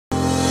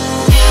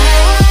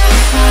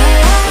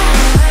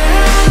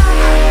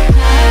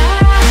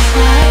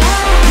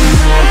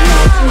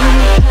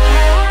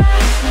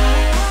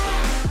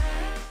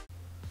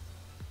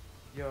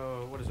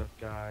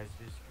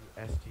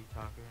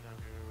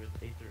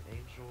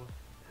Angel,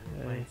 and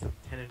we're playing some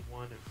 10 and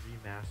 1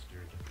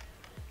 Remastered.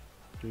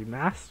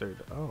 Remastered?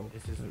 Oh,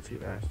 This is the didn't see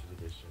that. Remastered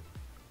edition.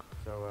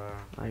 So,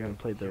 I haven't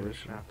played the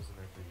original. map is in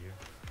there for you.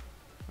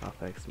 Oh,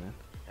 thanks, man.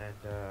 And,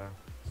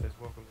 it says,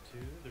 welcome to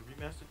the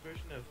remastered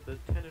version of the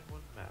 10 and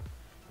 1 map.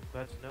 I'm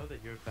glad to know that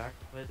you're back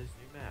to play this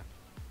new map.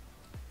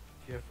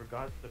 If you have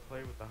forgotten to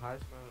play with the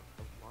highest amount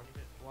of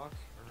monument blocks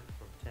earned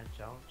from 10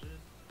 challenges,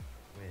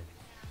 wins.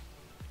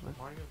 The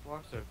monument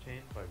blocks are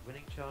obtained by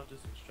winning challenges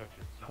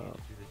instructions. You need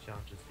to do the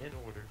challenges in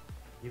order.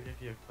 Even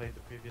if you have played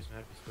the previous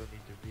map, you still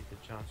need to read the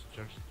challenge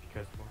instructions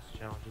because most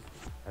challenges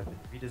have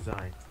been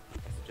redesigned.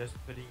 I suggest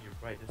putting your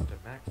brightness to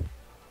max.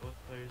 Both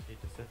players need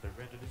to set their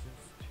render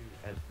distance to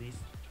at least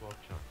 12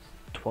 chunks.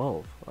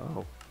 12?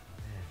 Oh.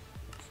 Man,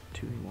 It's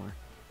 2 more.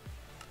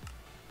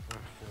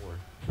 Not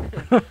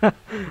 4.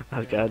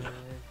 Oh, God.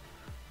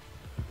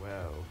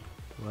 12.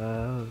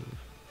 12.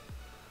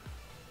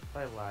 If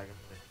I lag, I'm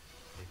gonna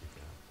take it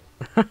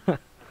down.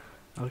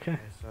 Okay.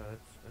 So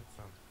that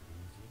sounds pretty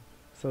easy.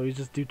 So we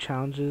just do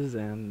challenges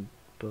and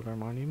build our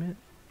monument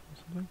or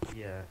something?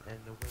 Yeah, and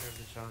the winner of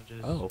the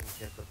challenges Oh. will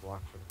get the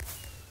block for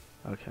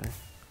the monument. Okay.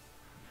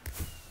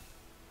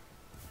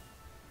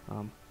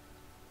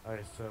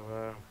 Alright,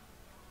 so,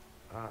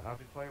 I'll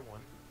be player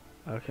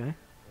 1. Okay.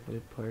 We'll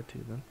do player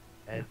 2 then.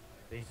 And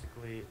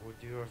basically, we'll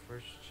do our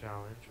first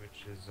challenge,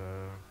 which is,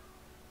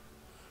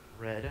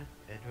 red,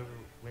 and whoever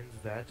wins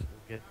that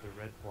will get the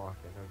red block,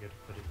 and they'll get to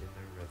put it in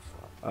their red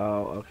slot.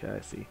 Oh, okay,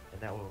 I see.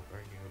 And that will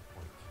earn you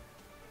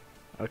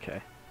a point.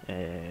 Okay.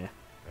 Yeah.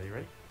 Are you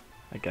ready?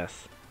 I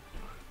guess.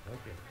 Okay,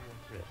 who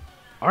wants red?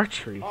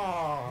 Archery.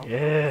 Oh!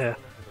 Yeah.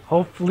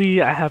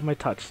 Hopefully I have my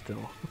touch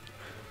still.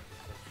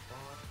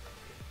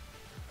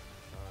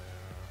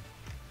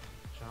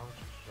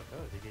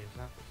 Oh, they gave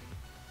samples.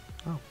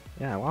 Oh,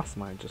 yeah, I lost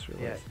mine, just Yeah,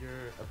 realized.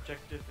 your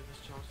objective in this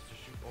challenge is to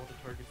shoot all the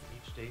targets in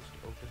each stage to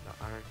open the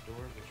iron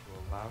door, which will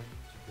allow you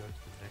to go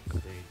to the next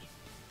stage.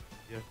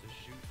 You have to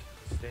shoot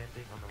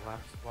standing on the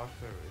last block,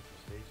 or if the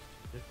stage is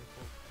too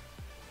difficult,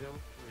 feel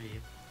free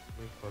to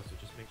move closer.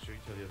 Just make sure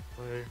you tell the other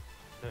player.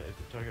 No, if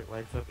the target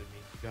lights up, it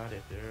means you got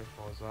it. If the arrow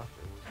falls off,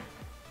 it will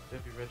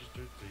still be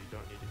registered, so you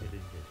don't need to hit it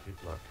again. Good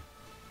luck.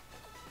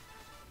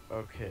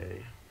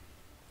 Okay.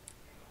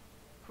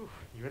 Whew,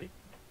 you ready?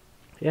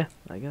 Yeah,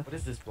 I guess. What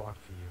is this block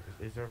for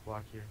you? Is there a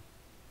block here?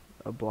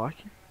 A block?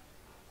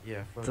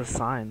 Yeah, It's a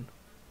sign.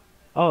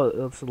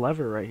 Oh, it's a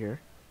lever right here.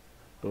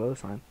 Below the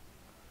sign.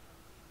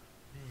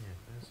 Man,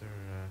 those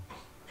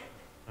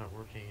are not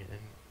working in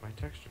my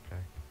texture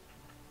pack.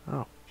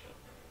 Oh.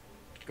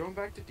 Going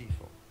back to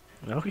default.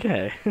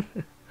 Okay.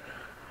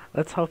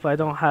 Let's hope I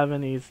don't have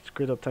any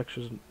screwed up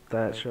textures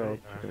that show up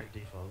here.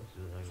 Default.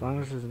 As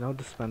long as there's no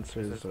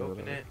dispensers Let's or open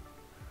whatever. it.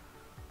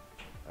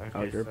 Oh,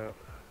 Okay, you're- so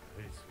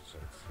let me switch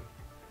sides.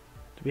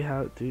 Do we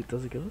have?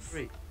 Does it give us?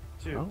 3,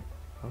 2,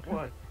 Oh, okay.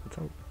 1. Let's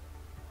hope.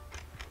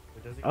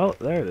 It doesn't Oh,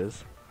 there it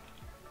is.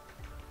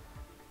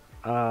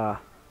 Oh.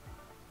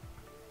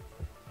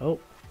 Oh. Is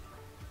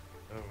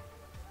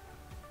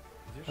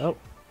there Oh.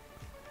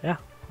 Yeah.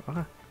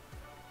 Okay.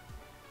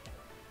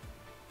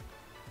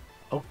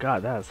 Oh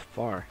God, that is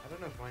far. I don't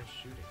know if mine's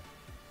shooting.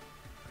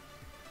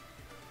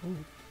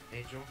 Ooh.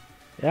 Angel,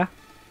 Yeah.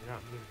 you're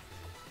not moving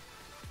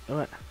for me.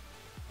 What?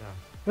 No.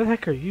 Where the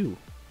heck are you?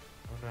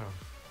 Oh no.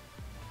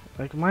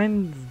 Like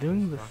mine's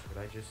doing this.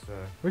 But I just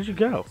Where'd you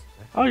go?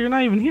 Oh, you're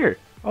not even here.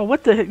 Oh,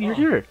 what the heck? You're Oh.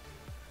 here.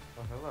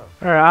 Oh, hello.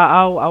 All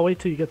right, I'll wait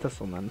till you get this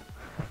one then.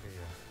 Okay,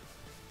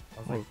 yeah. I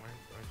was like,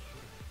 mine's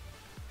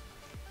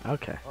shooting.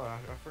 Okay. Oh, I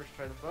first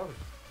tried them both.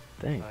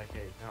 Dang.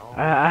 Okay, now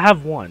I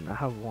have one. I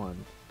have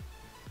one.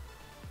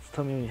 Just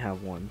tell me when you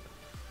have one.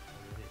 Oh,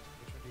 really?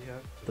 Which one do you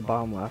have? The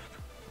bottom left.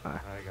 I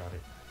got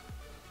it.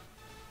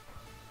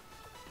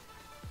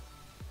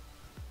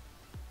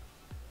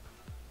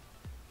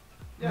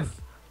 Yes!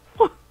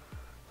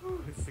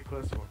 It's the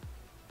close one.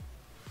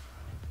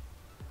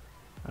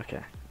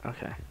 Okay.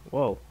 Okay.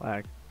 Whoa,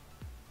 lag.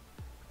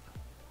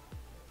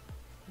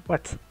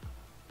 What?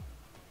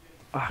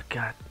 Oh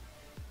God,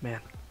 man.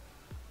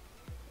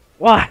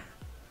 What?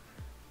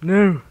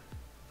 No.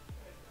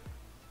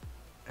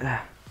 Do you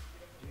have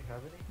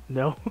any?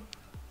 No.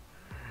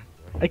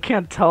 I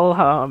can't tell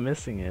how I'm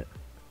missing it.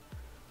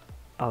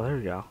 Oh, there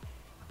we go.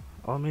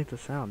 Oh, I made the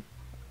sound.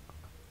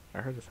 I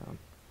heard the sound.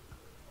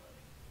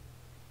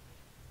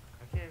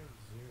 I can't even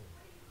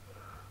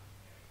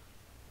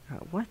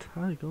zoom. What?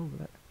 How did it go over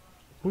there?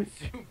 My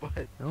zoom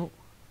button. No.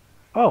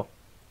 Oh,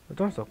 the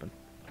door's open.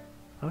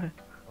 Okay.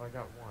 Oh, I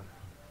got one.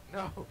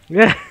 No!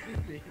 Yeah.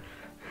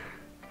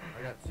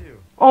 I got 2.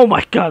 Oh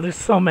my God, there's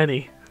so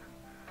many.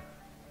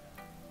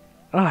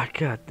 Ah,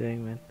 God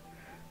dang, man.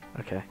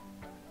 Okay.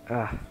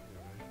 Ah.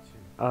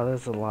 Oh,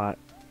 there's a lot.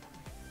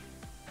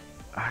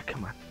 Ah,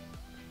 come on.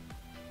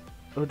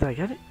 Oh, did I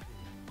get it?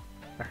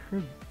 I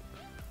heard.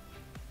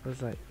 What is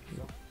that?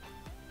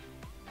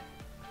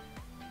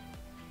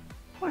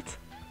 What?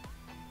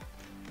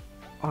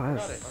 Oh, Got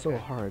that's it, so okay.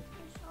 hard.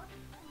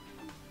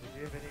 Did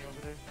you have any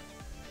over there?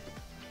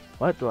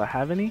 What? Do I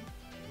have any? Yeah.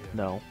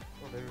 No.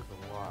 Oh, there was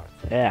a lot.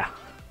 Yeah.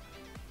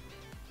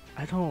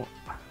 I don't.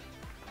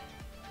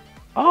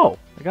 Oh,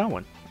 I got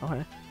one.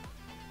 Okay.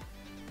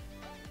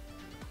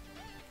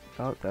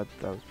 Oh, that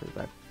was pretty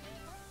bad.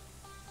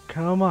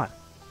 Come on.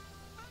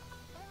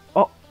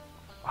 Oh.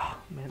 Oh,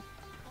 man.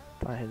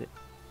 Thought I hit it.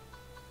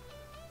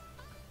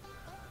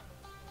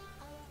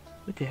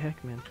 What the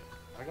heck, man?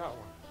 I got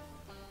one.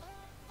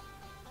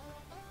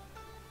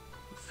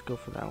 Let's go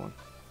for that one.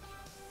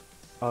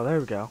 Oh, there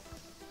we go.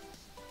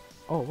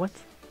 Oh, what?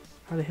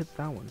 How did I hit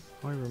that one?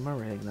 I don't even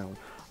remember hitting that one.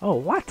 Oh,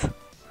 what?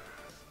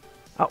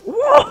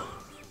 Whoa!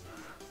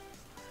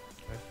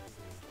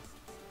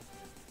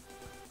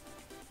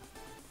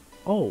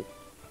 Oh.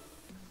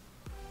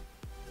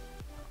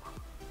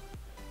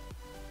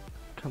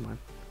 Come on.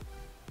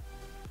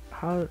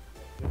 How? How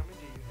many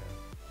do you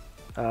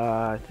have?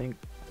 I think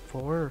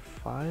 4 or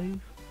 5.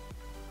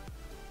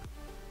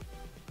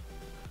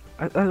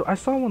 I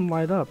saw one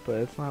light up, but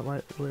it's not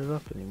lit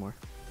up anymore.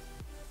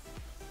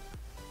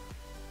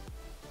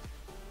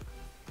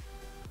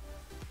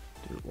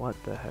 Dude,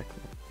 what the heck,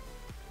 man?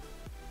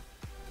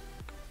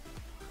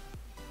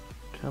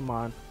 Come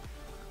on.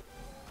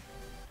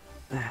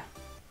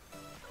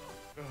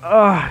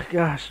 Oh,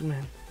 gosh,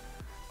 man.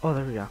 Oh,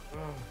 there we go.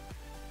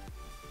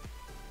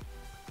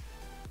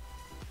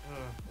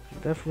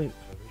 Definitely.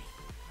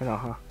 I know,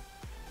 huh?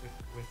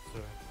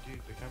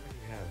 Dude, the camera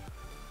you have.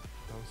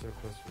 That was so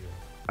close for you.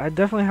 I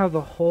definitely have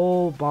the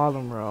whole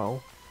bottom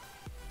row.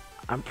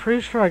 I'm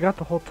pretty sure I got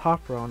the whole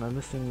top row, and I'm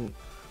missing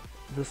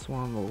this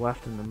one on the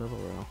left and the middle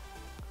row.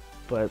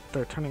 But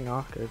they're turning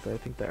off because I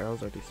think the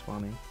arrows are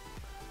despawning.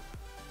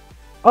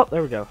 Oh,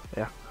 there we go.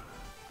 Yeah.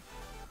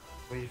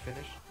 Wait, you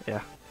finished?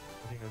 Yeah.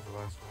 I think that was the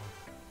last one.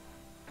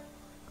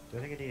 I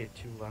think I needed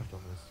 2 left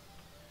on this.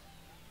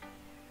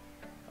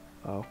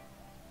 Oh.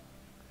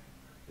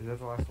 Is that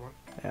the last one?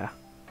 Yeah.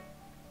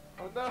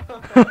 Oh no!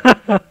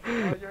 Oh,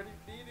 you're already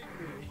beating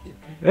me!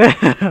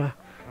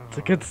 It's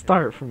a good okay.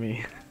 start for me.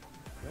 I'm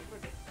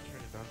gonna turn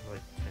it down to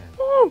like 10.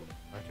 Woo!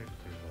 I turned it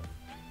to 11.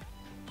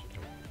 Should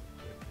try to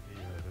do it.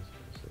 Maybe this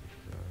one is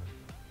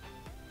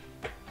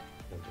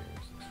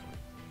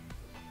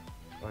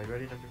Alright,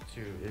 ready? Number 2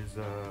 is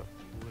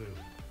blue.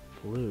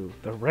 Blue.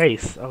 The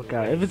race. Oh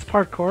god. If it's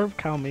parkour,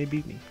 Kyle may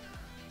beat me.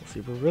 We'll see.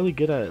 We're really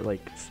good at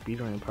like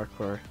speedrunning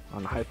parkour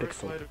on high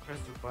First pixel. player to press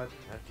the button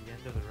at the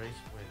end of the race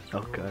wins. Oh,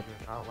 Remember, God.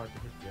 you're not allowed to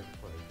hit the other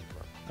player.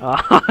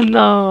 Oh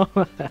no!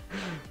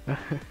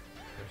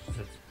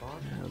 Said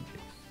spawn.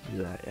 Do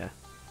that, yeah.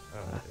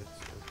 It's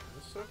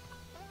this one.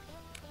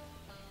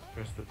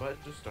 Press the button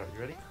to start. You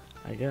ready?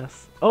 I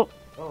guess. Oh!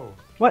 Oh.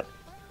 What?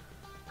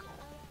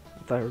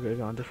 I thought we were gonna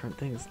go on different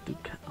things. Dude,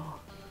 oh.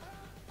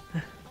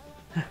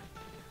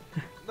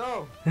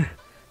 No!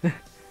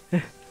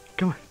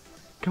 Come on.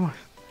 Come on.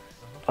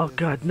 Oh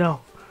god,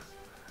 no.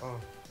 Oh.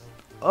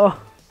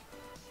 Oh.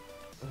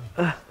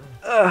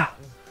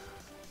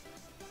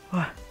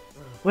 What?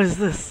 What is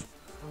this?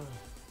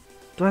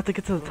 Do I have to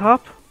get to the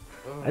top?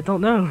 I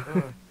don't know.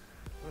 I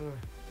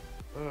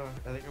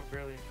think I'm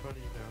barely in front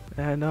of you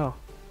now. Yeah, I know.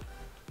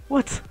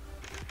 What?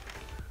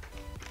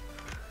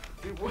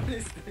 Dude, what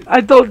is this?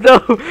 I don't know.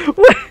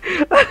 What?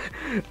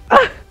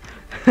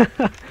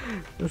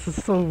 This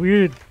is so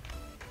weird.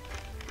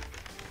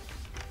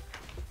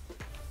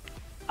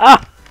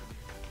 Ah!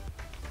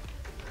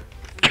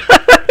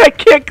 I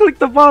can't click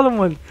the bottom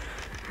one.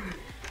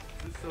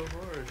 This is so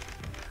hard.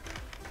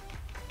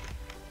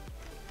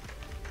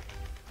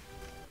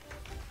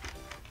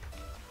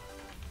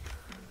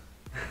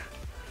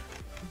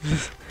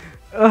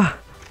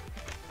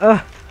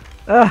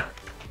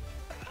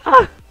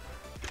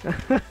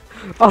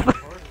 Oh,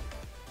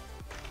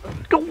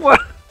 go on.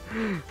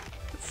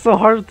 It's so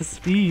hard with the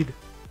speed.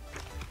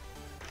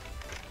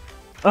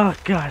 Oh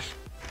gosh.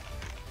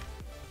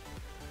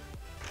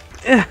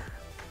 Yeah.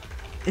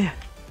 Yeah.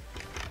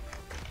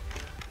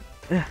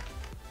 Yeah.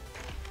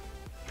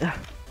 Yeah.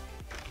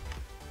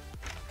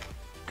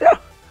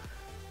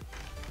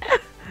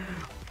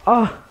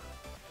 Oh.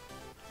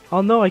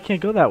 Oh no, I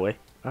can't go that way.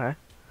 Alright.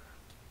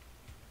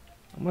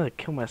 I'm gonna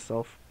kill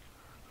myself.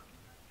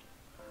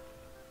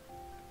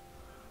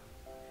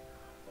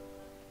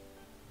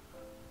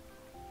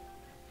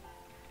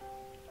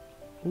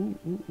 Ooh,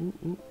 ooh, ooh,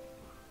 ooh.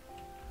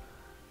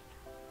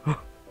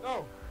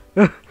 No!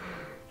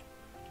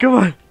 Come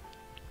on!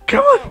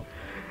 Come on!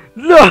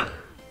 No!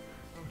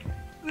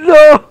 No!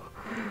 Are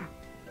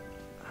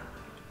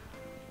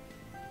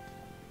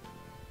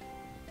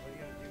you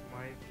gonna do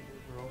my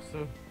maneuver also?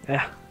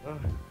 Yeah. Uh,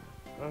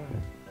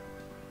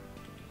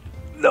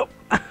 No!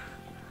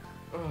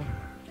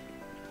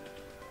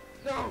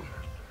 no!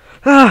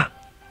 Ah!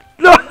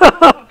 No!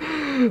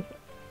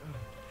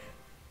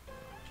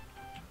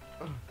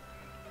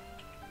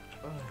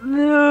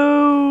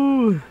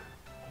 No!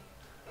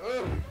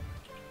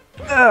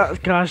 Ah,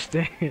 gosh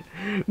dang it.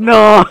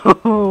 No!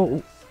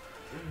 Oh,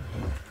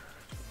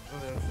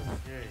 that was so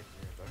scary.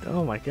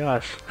 Oh my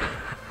gosh.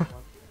 1-1.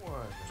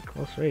 It's a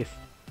close race.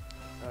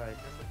 Alright,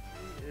 number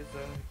 3 is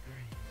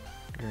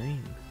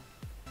green. Green.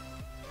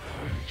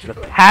 The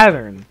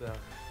pattern.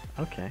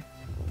 Okay.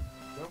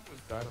 Don't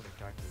just died on the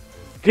cactus.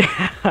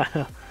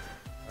 Yeah.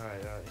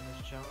 Alright, in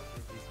this challenge,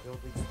 we'll be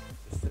building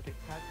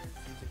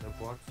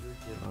blocks you are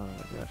given. Oh,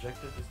 The gosh.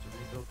 objective is to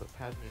rebuild the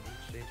pattern in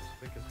each stage as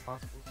quick as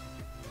possible so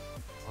you can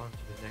move on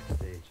to the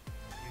next stage.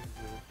 You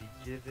will be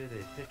given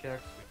a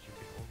pickaxe which you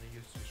can only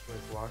use to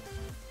destroy blocks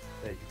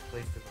that you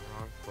placed in the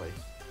wrong place.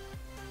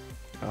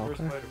 The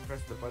first Okay. player to press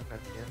the button at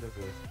the end of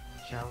the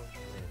challenge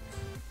wins.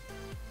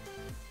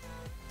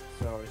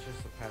 So it's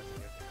just a pattern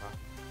you have to copy.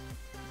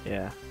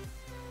 Yeah.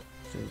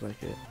 Seems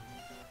like it.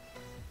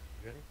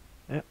 You ready?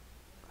 Yep.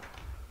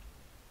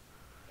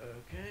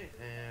 Okay,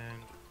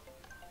 and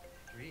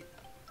 3,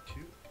 2,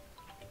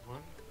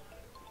 1,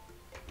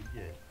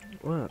 begin.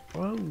 What?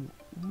 Whoa.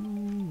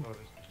 Ooh. Oh,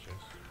 this is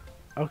just.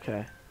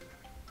 Okay.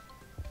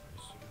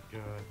 So we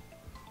got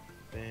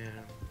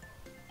bam,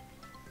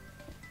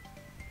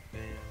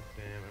 bam,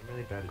 bam. I'm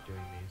really bad at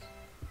doing these.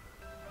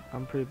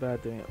 I'm pretty bad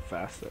at doing it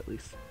fast, at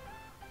least.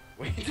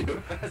 Way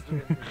too fast. Oh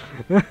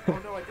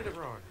no, I did it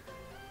wrong.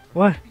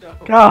 What? No.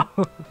 Go!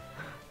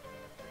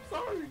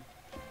 Sorry.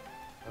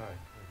 Alright,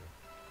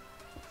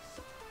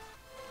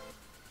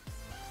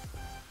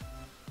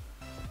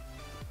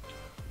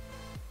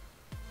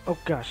 Oh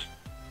gosh.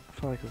 I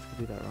felt like I was gonna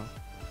do that wrong.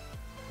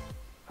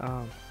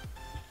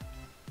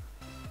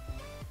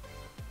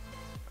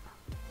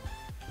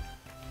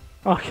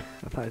 Okay,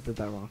 I thought I did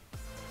that wrong.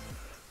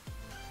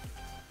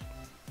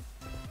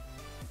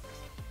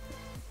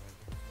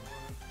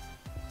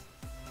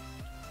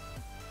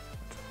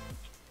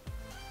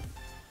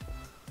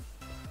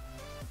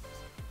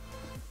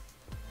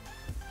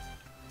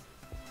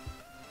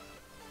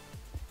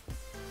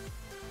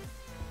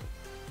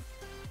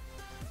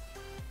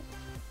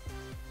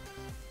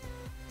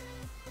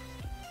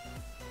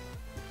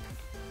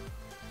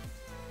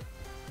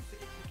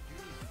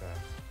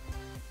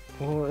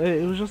 Well,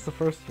 it was just the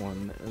first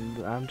one,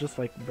 and I'm just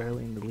like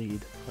barely in the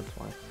lead. That's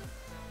why.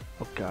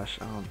 Oh gosh,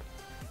 I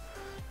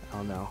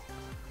don't know.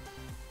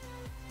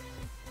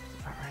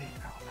 Is that right?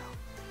 I don't know.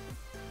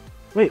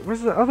 Wait,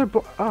 where's the other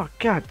block? Oh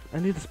god, I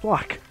need this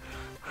block.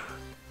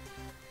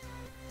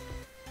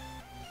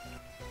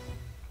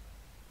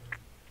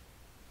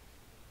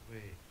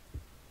 Wait.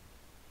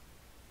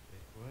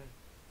 Wait,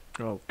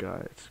 what? Oh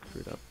god, it's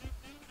screwed up.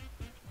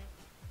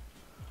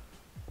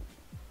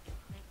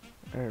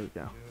 There we go. There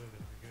we go.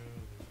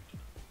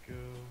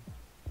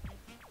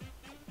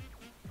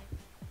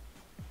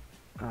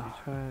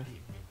 Okay.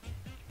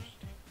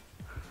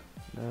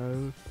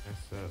 No,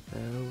 Mess up.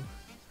 no.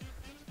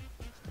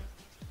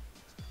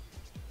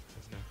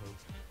 There's no hope.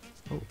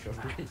 Oh.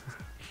 Recovery.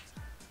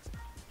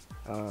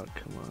 Oh,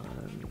 come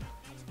on.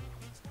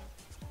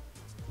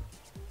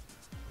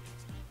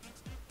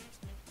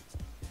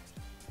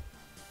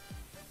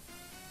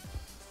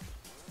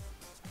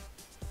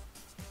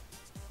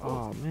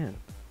 Oh man.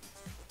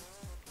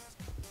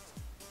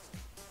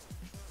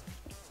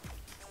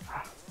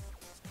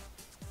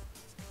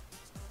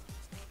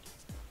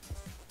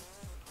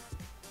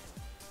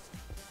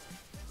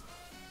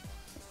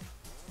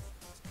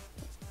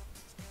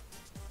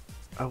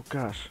 Oh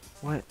gosh,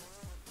 what?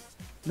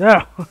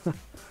 No! Did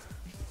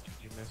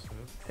you mess up?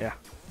 Yeah.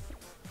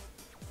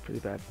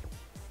 Pretty bad.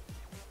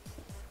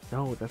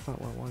 No, that's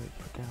not what I wanted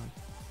to put down.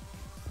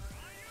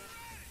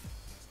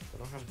 I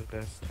don't have the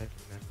best type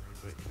of memory,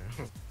 but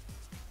you know.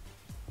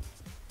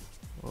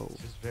 Whoa.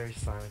 It's just very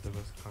silent of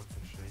us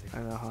concentrating. I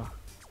know, huh?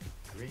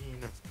 Green.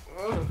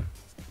 Ugh.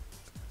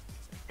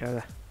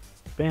 Gotta.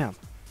 Bam!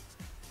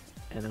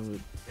 And then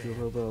we do a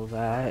little bit of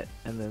that,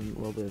 and then a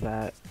little bit of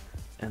that,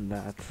 and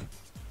that.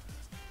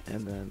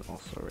 And then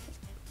also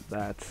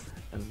that,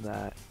 and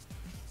that.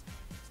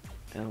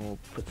 And we'll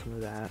put some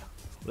of that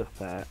with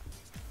that.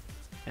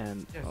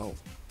 And, Yes. oh,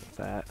 with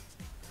that.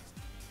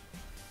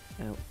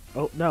 And,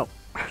 oh, no!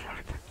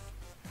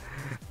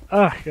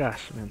 Oh,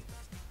 gosh, man.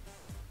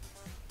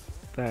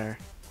 There.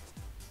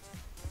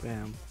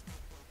 Bam.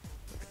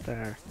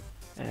 There.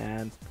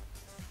 And,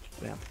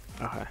 bam.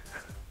 Okay.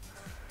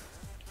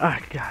 Oh,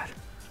 God.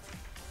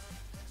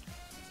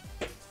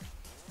 This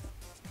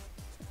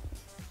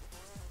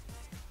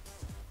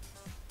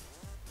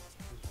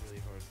is really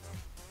hard now.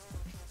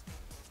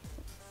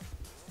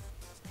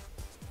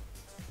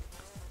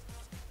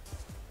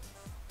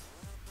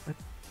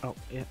 Oh,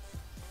 yeah.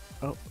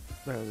 Oh,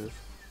 there it is.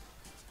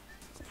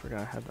 I forgot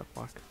I had that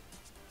block.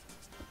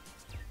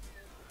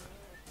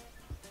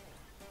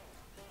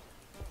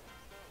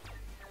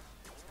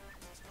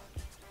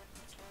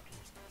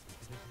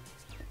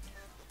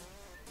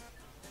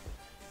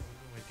 Oh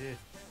no, I did.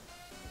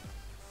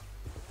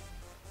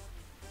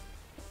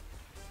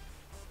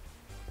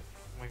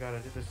 Oh my god, I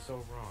did this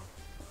so wrong.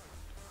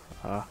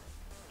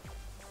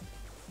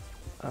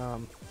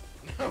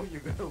 No,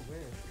 you're gonna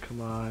win.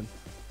 Come on.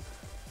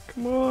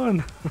 Come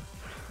on!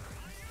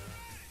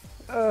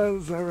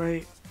 Is that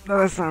right? No,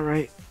 that's not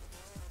right.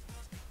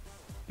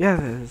 Yeah,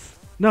 that is.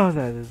 No,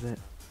 that isn't.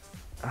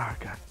 Oh,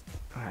 God.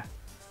 Okay.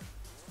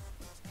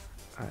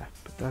 Alright,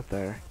 put that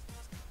there.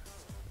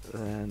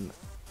 Then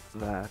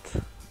that.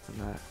 And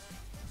that.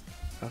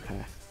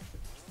 Okay.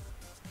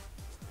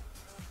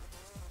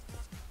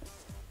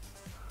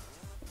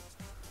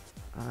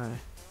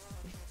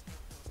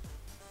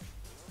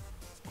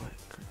 What?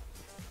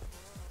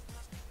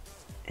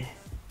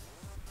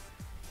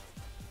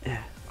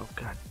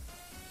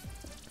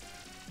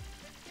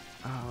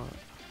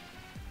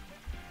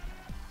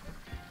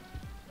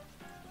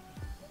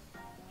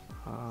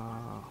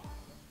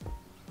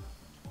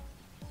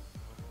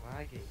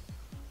 lagging.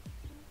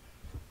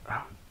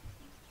 Oh.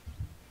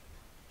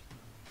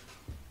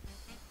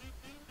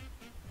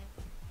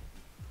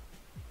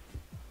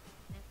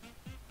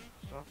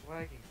 Stop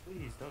lagging,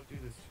 please. Don't do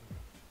this to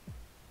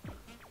me.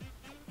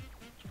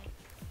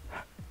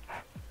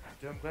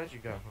 Dude, I'm glad you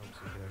got home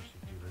so you could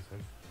actually do this.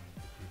 I've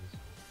wanted to do this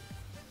one.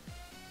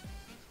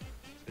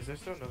 Is there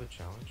still another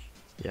challenge?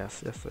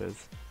 Yes, yes there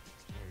is.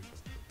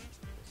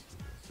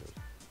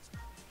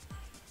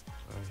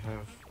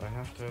 I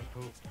have to have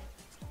hope.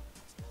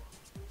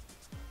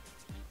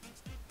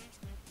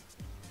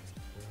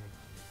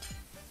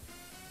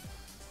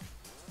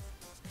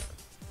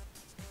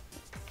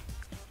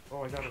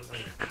 Oh, I got it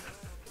right.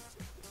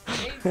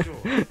 Angel!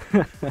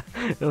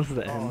 It was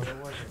the Oh, end. that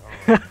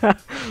wasn't.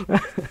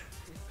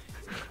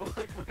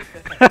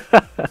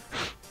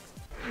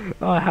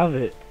 Oh, I have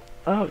it.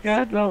 Oh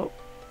god, no.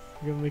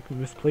 You're gonna make me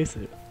misplace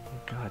it. Oh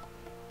god.